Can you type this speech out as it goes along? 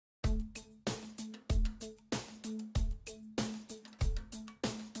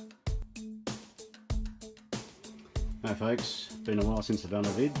Hi folks, been a while since I've done a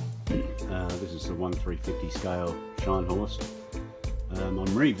vid. This is the 1/350 scale Scharnhorst.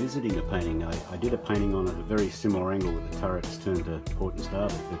 I'm revisiting a painting. I did a painting on at a very similar angle with the turrets turned to port and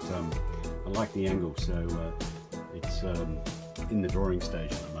starboard, but I like the angle, so it's in the drawing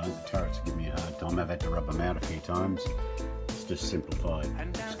stage at the moment. The turrets give me a hard time. I've had to rub them out a few times. It's just simplified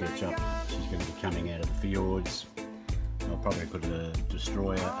SketchUp. She's going to be coming out of the fjords. I'll probably put a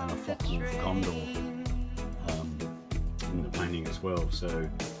destroyer and a Focke-Wulf condor in the painting as well. So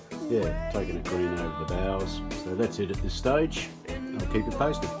yeah, taking it green over the bows. So that's it at this stage. I'll keep it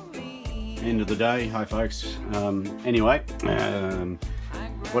posted. End of the day. Hi folks. Anyway,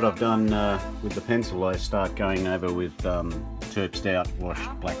 what I've done with the pencil, I start going over with Terp Stout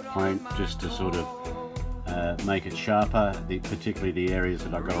washed black paint just to sort of make it sharper, particularly the areas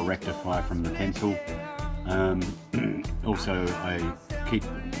that I've got to rectify from the pencil. Also, I keep,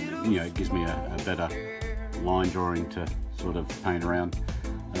 it gives me a better line drawing to sort of paint around.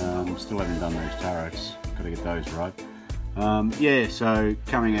 Still haven't done those turrets, got to get those right. Yeah, so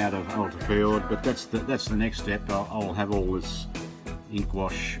coming out of Alta Fjord, but that's the next step. I'll have all this ink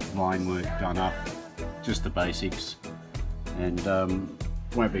wash line work done up, just the basics, and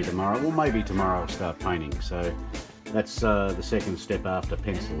won't be tomorrow. Well, maybe tomorrow I'll start painting. So that's the second step after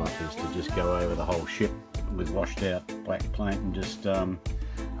pencil up, is to just go over the whole ship with washed out black paint and just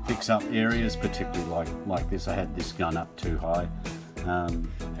fix up areas, particularly like this. I had this gun up too high.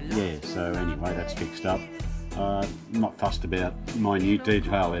 Yeah, so anyway, that's fixed up. Not fussed about minute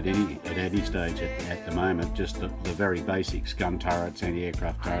detail at any stage at the moment. Just the very basics: gun turrets,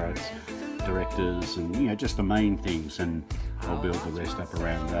 anti-aircraft turrets, directors, and just the main things, and I'll build the rest up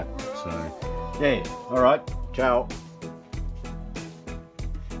around that. So yeah, all right, ciao.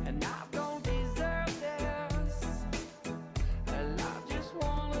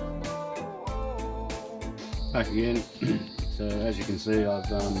 Back again. So as you can see, I've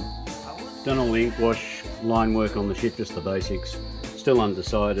done all the ink wash line work on the ship, just the basics. Still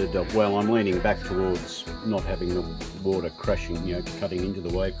undecided. Well, I'm leaning back towards not having the water crashing, cutting into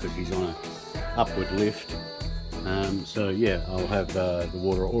the wake, because she's on a upward lift. So yeah, I'll have the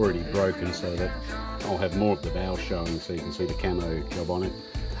water already broken, so that I'll have more of the bow showing, so you can see the camo job on it.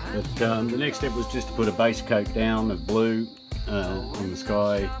 But the next step was just to put a base coat down of blue on the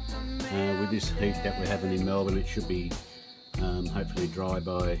sky. With this heat that we're having in Melbourne, it should be hopefully dry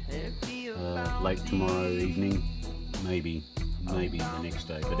by late tomorrow evening, maybe the next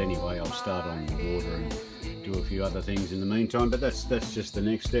day. But anyway, I'll start on the water and do a few other things in the meantime. But that's just the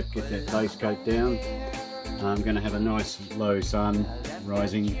next step, get that base coat down. I'm going to have a nice low sun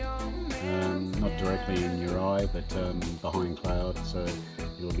rising, not directly in your eye, but behind clouds, so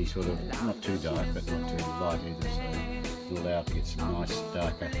it'll be sort of not too dark but not too light either, so it'll allow to get some nice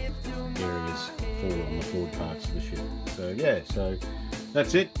darker areas forward on the forward parts of the ship. So yeah, so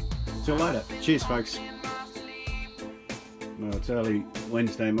that's it. Till later. Cheers folks. Well, it's early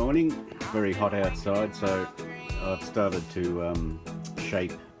Wednesday morning, very hot outside, so I've started to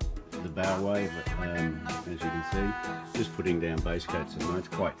shape the bow wave, as you can see, just putting down base coats at the moment.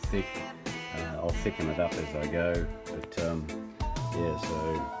 It's quite thick. I'll thicken it up as I go, but yeah, so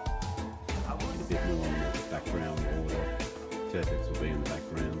I'll get a bit more on the background, or turtles will be in the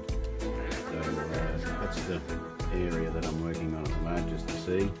background. So that's the area that I'm working on at the moment, just to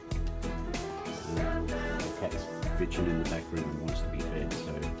see. The cat's bitching in the background and wants to be fed,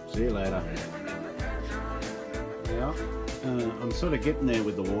 so see you later. Yeah, I'm sort of getting there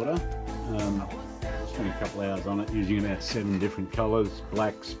with the water. Spent a couple hours on it, using about 7 different colours: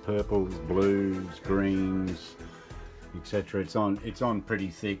 blacks, purples, blues, greens, etc. It's on pretty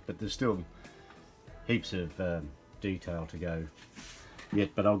thick, but there's still heaps of detail to go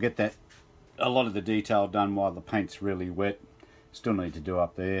yet. But I'll get a lot of the detail done while the paint's really wet. Still need to do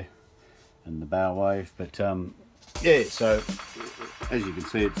up there and the bow wave, but yeah, so as you can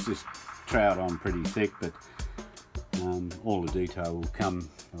see, it's just trowed on pretty thick, but all the detail will come.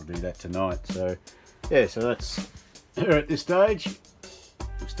 I'll do that tonight. So yeah, so that's here at this stage.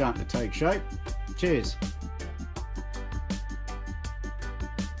 We're starting to take shape. Cheers.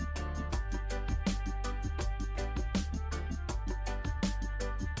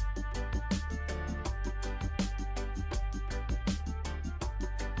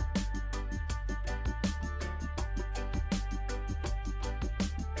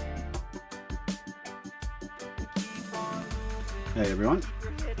 Hey everyone,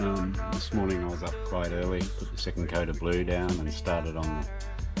 this morning I was up quite early, put the second coat of blue down and started on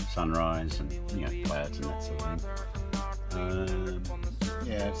the sunrise and clouds and that sort of thing.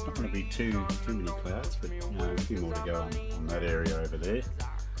 Yeah, it's not going to be too many clouds, but a few more to go on that area over there.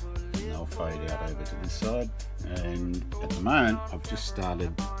 they'll fade out over to this side. And at the moment I've just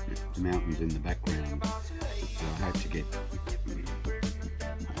started mountains in the background, so I hope to get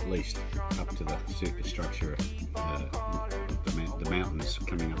at least up to the superstructure, the mountains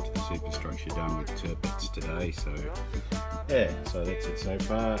coming up to the superstructure done with turpets today. So yeah, so that's it so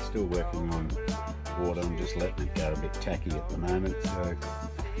far. Still working on water, I'm just letting it go a bit tacky at the moment. So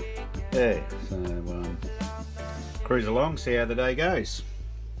yeah, so cruise along, see how the day goes.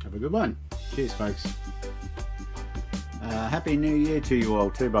 Have a good one. Cheers folks. Happy New Year to you all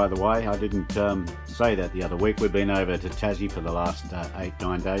too, by the way. I didn't say that the other week. We've been over to Tassie for the last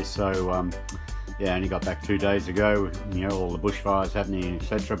 8-9 days, so yeah, only got back 2 days ago, you know, all the bushfires happening,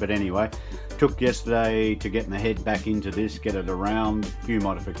 etc. But anyway, took yesterday to get my head back into this, get it around, a few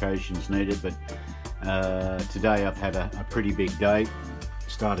modifications needed, but today I've had a pretty big day.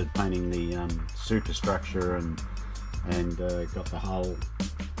 Started painting the superstructure and got the hull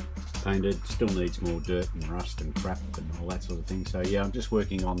painted. Still needs more dirt and rust and crap and all that sort of thing. So yeah, I'm just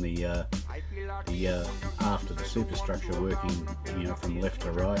working on the after the superstructure, working, you know, from left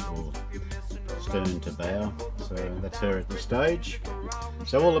to right or stern to bow. So that's her at this stage.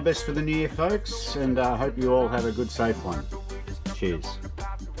 So all the best for the new year folks, and I hope you all have a good safe one. Cheers.